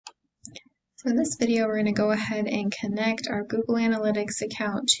So in this video, we're going to go ahead and connect our Google Analytics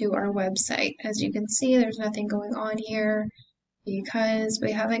account to our website. As you can see, there's nothing going on here because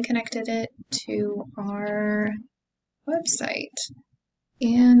we haven't connected it to our website.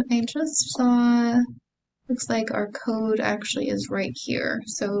 And I just saw, looks like our code actually is right here.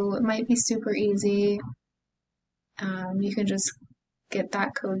 So it might be super easy. You can just get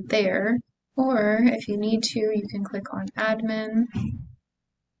that code there. Or if you need to, you can click on admin,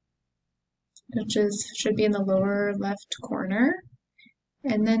 which should be in the lower left corner.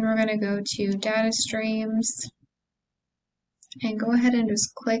 And then we're going to go to data streams and go ahead and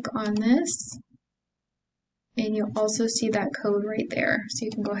just click on this. And you'll also see that code right there. So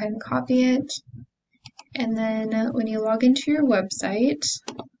you can go ahead and copy it. And then when you log into your website,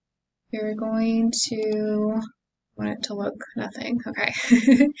 you're going to want it to look nothing. Okay.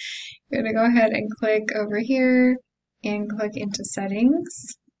 You're going to go ahead and click over here and click into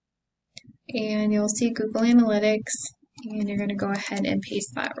settings. And you'll see Google Analytics, and you're going to go ahead and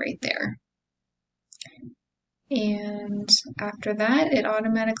paste that right there. And after that, it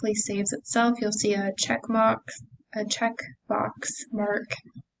automatically saves itself. You'll see a checkbox mark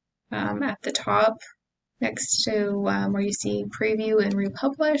at the top next to where you see preview and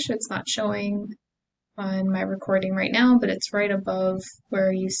republish. It's not showing on my recording right now, but it's right above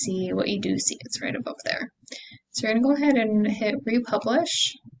where you see what you do see. It's right above there. So you're going to go ahead and hit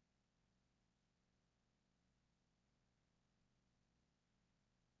republish.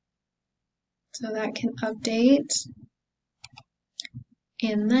 So that can update.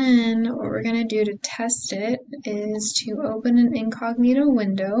 And then what we're going to do to test it is to open an incognito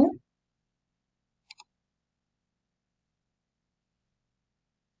window.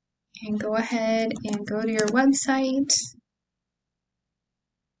 And go ahead and go to your website.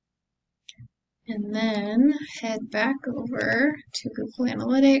 And then head back over to Google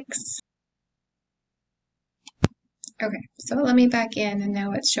Analytics. Okay, so let me back in, and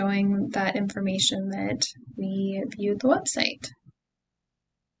now it's showing that information that we viewed the website.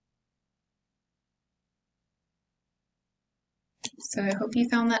 So I hope you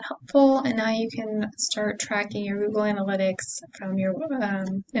found that helpful, and now you can start tracking your Google Analytics from your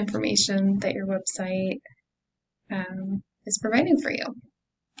information that your website is providing for you.